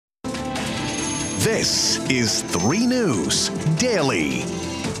This is 3 News Daily.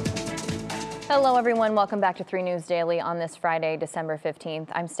 Hello, everyone. Welcome back to 3 News Daily on this Friday, December 15th.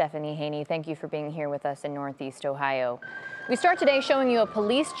 I'm Stephanie Haney. Thank you for being here with us in Northeast Ohio. We start today showing you a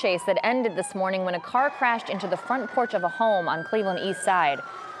police chase that ended this morning when a car crashed into the front porch of a home on Cleveland East Side.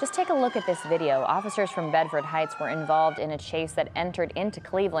 Just take a look at this video. Officers from Bedford Heights were involved in a chase that entered into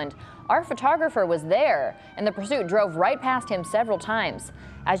Cleveland. Our photographer was there, and the pursuit drove right past him several times.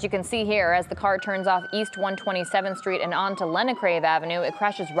 As you can see here, as the car turns off East 127th Street and onto Lenacrave Avenue, it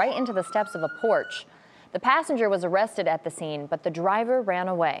crashes right into the steps of a porch. The passenger was arrested at the scene, but the driver ran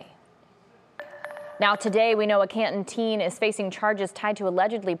away. Now today, we know a Canton teen is facing charges tied to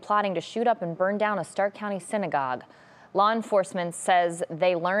allegedly plotting to shoot up and burn down a Stark County synagogue. Law enforcement says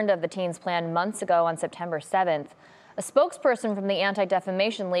they learned of the teen's plan months ago on September 7th. A spokesperson from the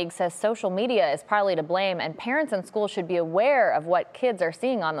Anti-Defamation League says social media is partly to blame, and parents and schools should be aware of what kids are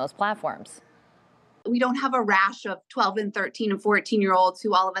seeing on those platforms. We don't have a rash of 12 and 13 and 14-year-olds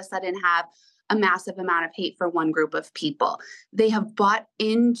who all of a sudden have a massive amount of hate for one group of people. They have bought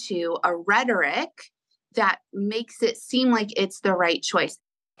into a rhetoric that makes it seem like it's the right choice.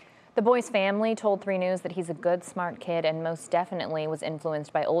 The boy's family told 3 News that he's a good, smart kid and most definitely was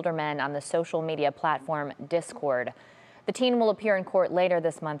influenced by older men on the social media platform Discord. The teen will appear in court later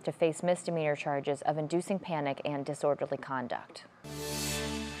this month to face misdemeanor charges of inducing panic and disorderly conduct.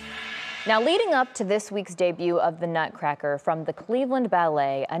 Now, leading up to this week's debut of the Nutcracker from the Cleveland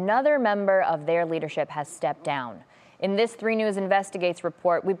Ballet, another member of their leadership has stepped down. In this 3 News Investigates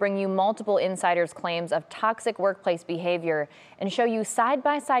report, we bring you multiple insiders' claims of toxic workplace behavior and show you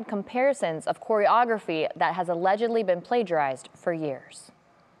side-by-side comparisons of choreography that has allegedly been plagiarized for years.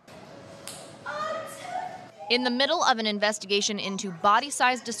 In the middle of an investigation into body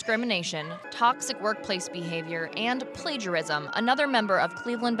size discrimination, toxic workplace behavior, and plagiarism, another member of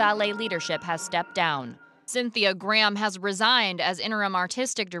Cleveland Ballet leadership has stepped down. Cynthia Graham has resigned as interim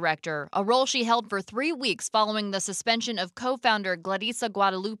artistic director, a role she held for 3 weeks following the suspension of co-founder Clarissa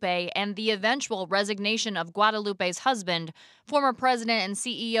Guadalupe and the eventual resignation of Guadalupe's husband, former president and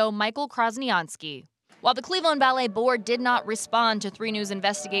CEO Michael Krasniansky. While the Cleveland Ballet Board did not respond to 3 News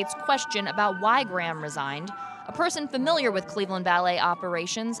Investigates' question about why Graham resigned, a person familiar with Cleveland Ballet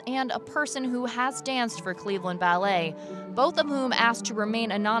operations and a person who has danced for Cleveland Ballet, both of whom asked to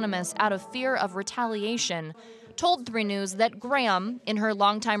remain anonymous out of fear of retaliation, told 3 News that Graham, in her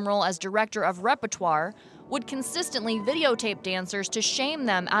longtime role as director of repertoire, would consistently videotape dancers to shame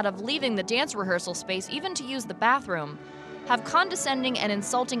them out of leaving the dance rehearsal space, even to use the bathroom, have condescending and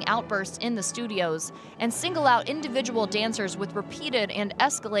insulting outbursts in the studios, and single out individual dancers with repeated and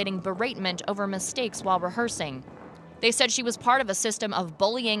escalating beratement over mistakes while rehearsing. They said she was part of a system of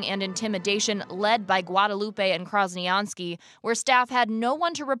bullying and intimidation led by Guadalupe and Krasniansky, where staff had no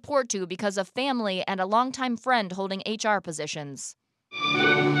one to report to because of family and a longtime friend holding HR positions.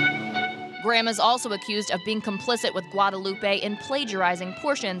 Graham is also accused of being complicit with Guadalupe in plagiarizing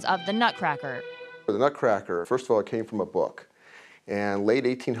portions of the Nutcracker. The Nutcracker, first of all, it came from a book. And late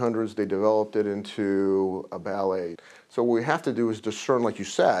 1800s, they developed it into a ballet. So what we have to do is discern, like you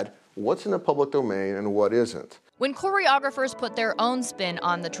said, what's in the public domain and what isn't. When choreographers put their own spin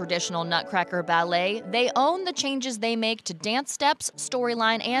on the traditional Nutcracker ballet, they own the changes they make to dance steps,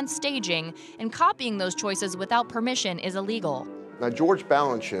 storyline, and staging, and copying those choices without permission is illegal. Now, George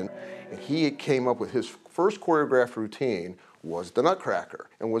Balanchine, he came up with his first choreographed routine was the Nutcracker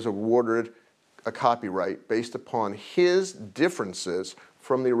and was awarded a copyright based upon his differences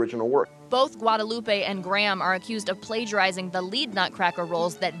from the original work. Both Guadalupe and Graham are accused of plagiarizing the lead Nutcracker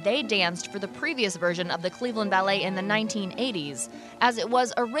roles that they danced for the previous version of the Cleveland Ballet in the 1980s, as it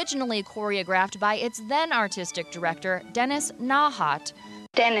was originally choreographed by its then artistic director, Dennis Nahat.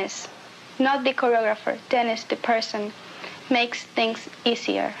 Dennis, not the choreographer, Dennis, the person, makes things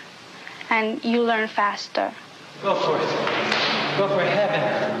easier, and you learn faster. Go for it. Go for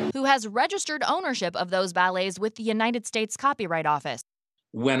heaven. Who has registered ownership of those ballets with the United States Copyright Office.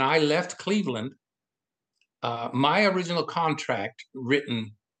 When I left Cleveland, my original contract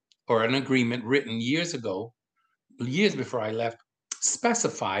written, or an agreement written years ago, years before I left,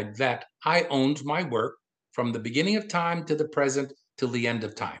 specified that I owned my work from the beginning of time to the present till the end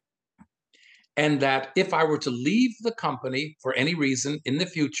of time. And that if I were to leave the company for any reason in the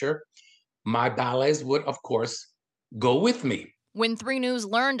future, my ballets would, of course, go with me. When 3 News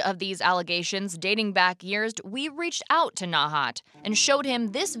learned of these allegations dating back years, we reached out to Nahat and showed him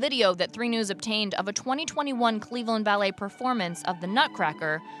this video that 3 News obtained of a 2021 Cleveland Ballet performance of the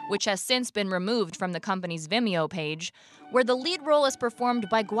Nutcracker, which has since been removed from the company's Vimeo page, where the lead role is performed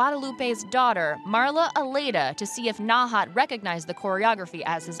by Guadalupe's daughter, Marla Aleda, to see if Nahat recognized the choreography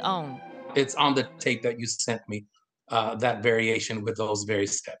as his own. It's on the tape that you sent me, that variation with those very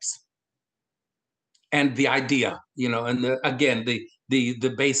steps. And the idea, and again,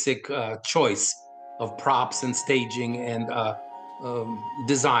 the basic choice of props and staging and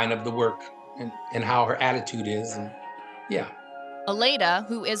design of the work and how her attitude is. And yeah. Aleda,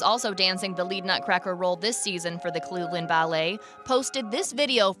 who is also dancing the lead Nutcracker role this season for the Cleveland Ballet, posted this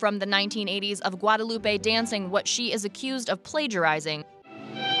video from the 1980s of Guadalupe dancing what she is accused of plagiarizing.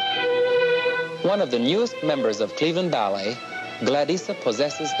 One of the newest members of Cleveland Ballet, Gladisa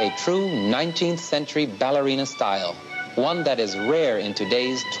possesses a true 19th century ballerina style, one that is rare in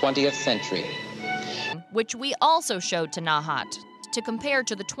today's 20th century. Which we also showed to Nahat to compare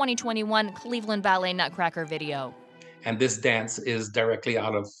to the 2021 Cleveland Ballet Nutcracker video. And this dance is directly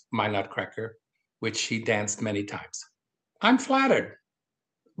out of my Nutcracker, which she danced many times. I'm flattered,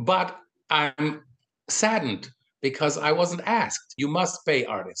 but I'm saddened because I wasn't asked. You must pay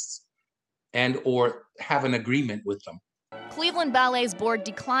artists or have an agreement with them. Cleveland Ballet's board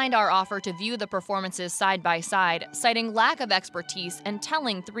declined our offer to view the performances side by side, citing lack of expertise and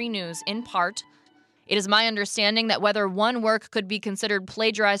telling 3 News, in part, "It is my understanding that whether one work could be considered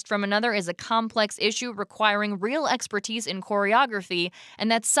plagiarized from another is a complex issue requiring real expertise in choreography,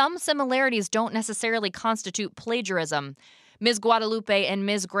 and that some similarities don't necessarily constitute plagiarism. Ms. Guadalupe and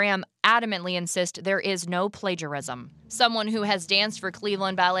Ms. Graham adamantly insist there is no plagiarism." Someone who has danced for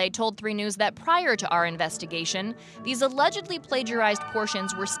Cleveland Ballet told 3 News that prior to our investigation, these allegedly plagiarized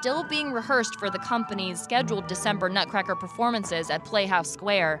portions were still being rehearsed for the company's scheduled December Nutcracker performances at Playhouse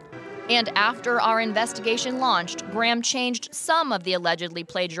Square. And after our investigation launched, Graham changed some of the allegedly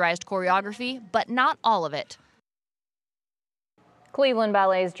plagiarized choreography, but not all of it. Cleveland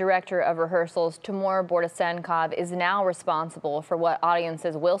Ballet's director of rehearsals, Timur Bordasenkov, is now responsible for what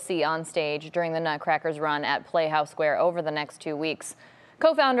audiences will see on stage during the Nutcracker's run at Playhouse Square over the next 2 weeks.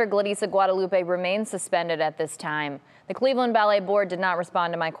 Co-founder Gladisa Guadalupe remains suspended at this time. The Cleveland Ballet Board did not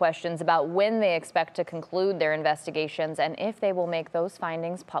respond to my questions about when they expect to conclude their investigations and if they will make those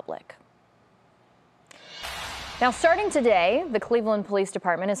findings public. Now, starting today, the Cleveland Police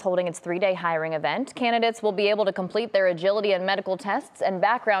Department is holding its 3-day hiring event. Candidates will be able to complete their agility and medical tests and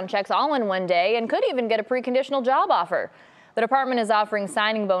background checks all in one day and could even get a preconditional job offer. The department is offering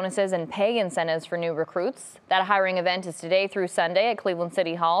signing bonuses and pay incentives for new recruits. That hiring event is today through Sunday at Cleveland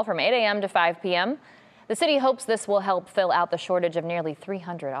City Hall from 8 a.m. to 5 p.m. The city hopes this will help fill out the shortage of nearly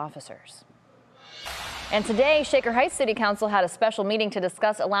 300 officers. And today, Shaker Heights City Council had a special meeting to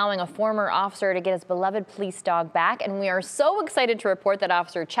discuss allowing a former officer to get his beloved police dog back. And we are so excited to report that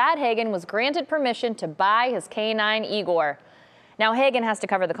Officer Chad Hagan was granted permission to buy his canine Igor. Now, Hagan has to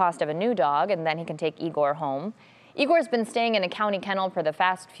cover the cost of a new dog, and then he can take Igor home. Igor's been staying in a county kennel for the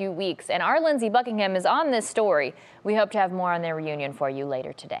past few weeks, and our Lindsay Buckingham is on this story. We hope to have more on their reunion for you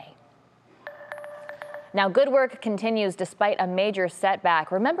later today. Now, good work continues despite a major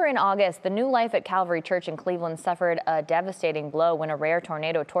setback. Remember in August, the New Life at Calvary Church in Cleveland suffered a devastating blow when a rare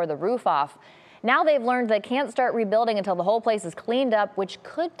tornado tore the roof off. Now they've learned they can't start rebuilding until the whole place is cleaned up, which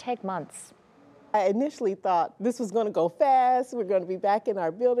could take months. I initially thought this was going to go fast. We're going to be back in our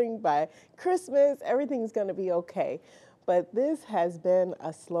building by Christmas. Everything's going to be okay. But this has been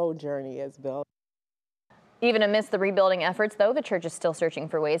a slow journey as well. Even amidst the rebuilding efforts, though, the church is still searching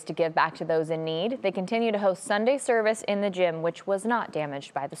for ways to give back to those in need. They continue to host Sunday service in the gym, which was not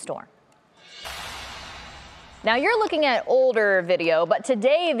damaged by the storm. Now, you're looking at older video, but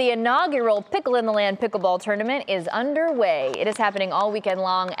today the inaugural Pickle in the Land pickleball tournament is underway. It is happening all weekend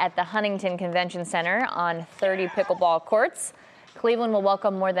long at the Huntington Convention Center on 30 pickleball courts. Cleveland will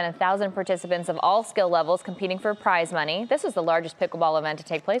welcome more than 1,000 participants of all skill levels competing for prize money. This is the largest pickleball event to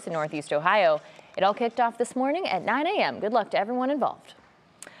take place in Northeast Ohio. It all kicked off this morning at 9 a.m. Good luck to everyone involved.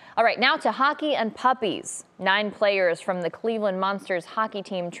 All right, now to hockey and puppies. 9 players from the Cleveland Monsters hockey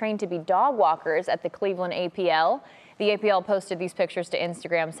team trained to be dog walkers at the Cleveland APL. The APL posted these pictures to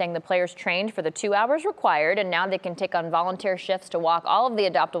Instagram saying the players trained for the 2 hours required, and now they can take on volunteer shifts to walk all of the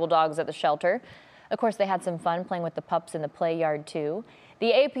adoptable dogs at the shelter. Of course, they had some fun playing with the pups in the play yard, too.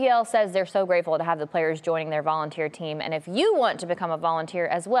 The APL says they're so grateful to have the players joining their volunteer team. And if you want to become a volunteer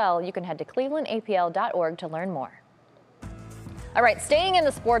as well, you can head to clevelandapl.org to learn more. All right, staying in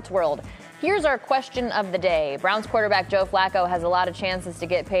the sports world, here's our question of the day. Browns quarterback Joe Flacco has a lot of chances to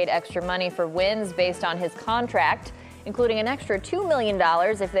get paid extra money for wins based on his contract, including an extra $2 million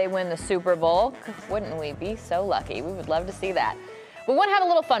if they win the Super Bowl. Wouldn't we be so lucky? We would love to see that. We want to have a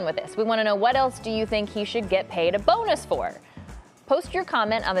little fun with this. We want to know, what else do you think he should get paid a bonus for? Post your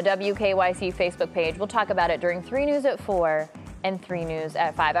comment on the WKYC Facebook page. We'll talk about it during 3 News at 4 And 3 News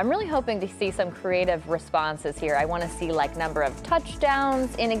at 5. I'm really hoping to see some creative responses here. I want to see like number of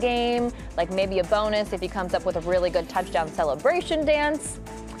touchdowns in a game, like maybe a bonus if he comes up with a really good touchdown celebration dance.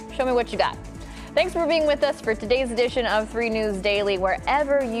 Show me what you got. Thanks for being with us for today's edition of 3 News Daily.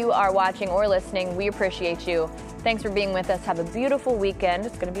 Wherever you are watching or listening, we appreciate you. Thanks for being with us. Have a beautiful weekend.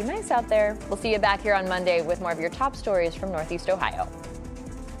 It's going to be nice out there. We'll see you back here on Monday with more of your top stories from Northeast Ohio.